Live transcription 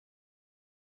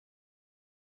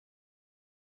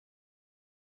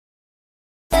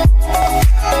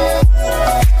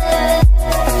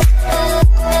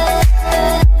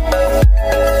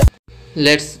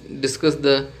Let's discuss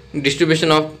the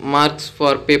distribution of marks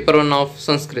for paper 1 of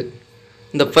Sanskrit.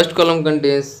 The first column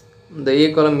contains, the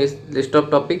A column is list of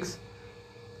topics.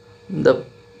 The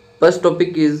first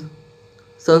topic is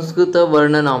Sanskrita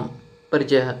Varnanam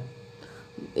Parichaya.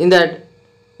 In that,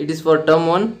 it is for term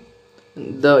 1.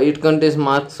 It contains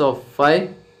marks of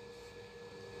 5,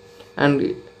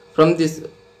 and from this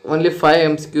only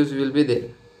 5 MCQs will be there.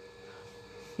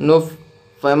 No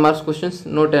 5 marks questions,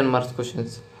 no 10 marks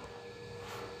questions.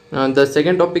 The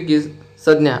second topic is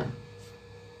Sadhya.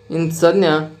 In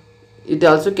Sadhya, it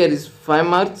also carries 5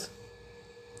 marks.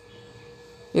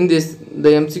 In this, the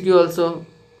MCQ also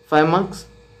 5 marks,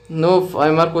 no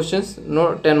 5 mark questions,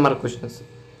 no 10 mark questions.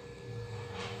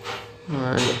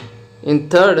 And in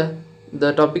third,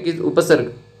 the topic is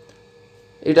Upasarg.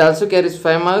 It also carries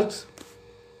 5 marks,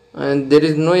 and there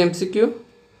is no MCQ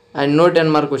and no 10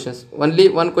 mark questions, only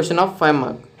one question of 5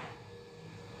 mark.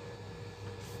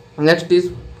 Next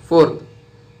is fourth,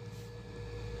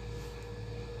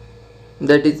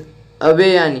 that is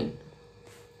Avayani.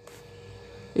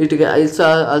 It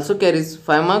also carries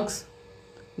 5 marks.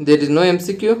 There is no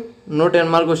MCQ, no 10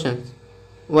 mark questions,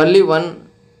 only one,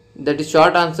 that is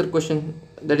short answer question,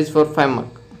 that is for 5 mark.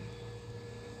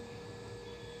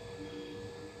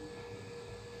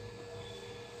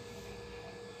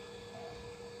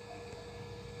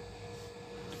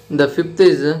 The fifth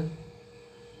is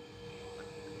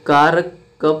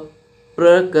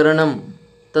Karakaprakaranam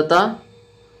Tata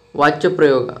Vachya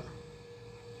Prayoga.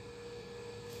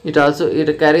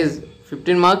 It carries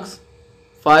 15 marks,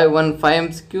 5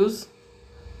 MCQs,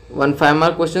 1 5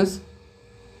 mark questions,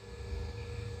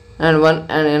 and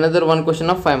another one question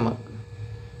of 5 mark.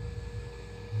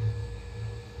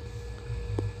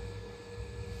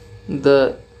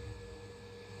 The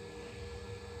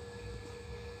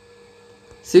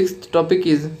sixth topic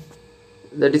is,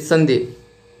 that is Sandhi.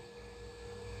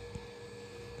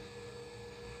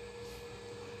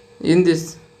 In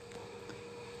this,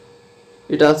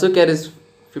 it also carries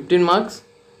 15 marks.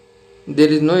 There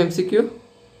is no MCQ,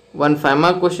 1 5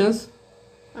 mark questions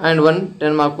and 1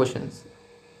 10 mark questions.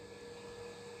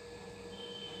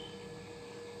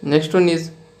 Next one is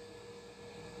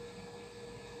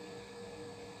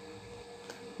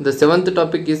the seventh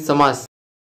topic is Samas.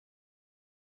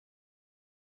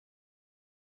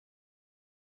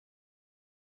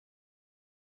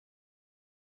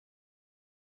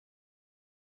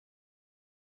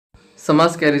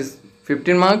 Samas carries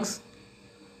 15 marks.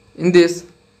 In this,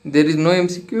 there is no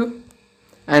MCQ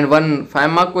and 1 5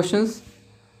 mark questions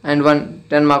and 1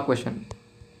 10 mark question.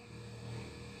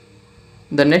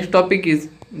 The next topic is,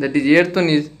 that is 8th one,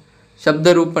 is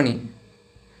Shabda Rupani,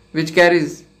 which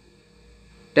carries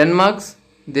 10 marks.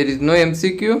 There is no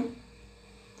MCQ,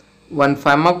 1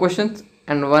 5 mark questions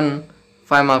and 1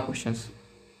 5 mark questions.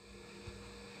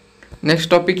 Next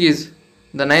topic is,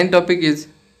 the 9th topic is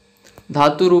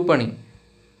Dhatu Rupani,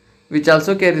 which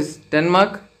also carries 10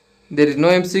 mark. There is no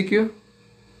MCQ,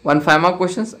 1 5 mark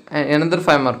questions and another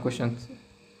 5 mark questions.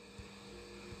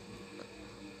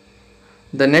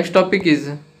 The next topic is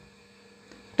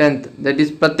 10th, that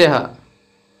is Pratyaha.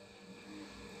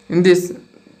 In this,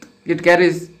 it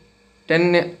carries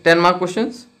 10 mark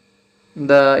questions. In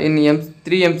 3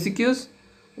 MCQs,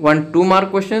 1 2 mark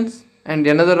questions and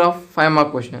another of 5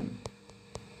 mark question.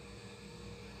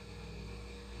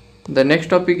 The next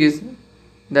topic is,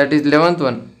 that is 11th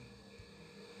one,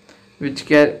 which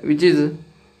is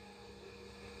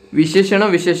Visheshana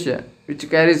Vishesha, which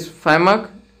carries 5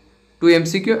 mark, 2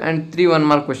 MCQ and 3 1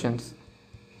 mark questions.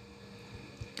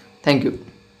 Thank you.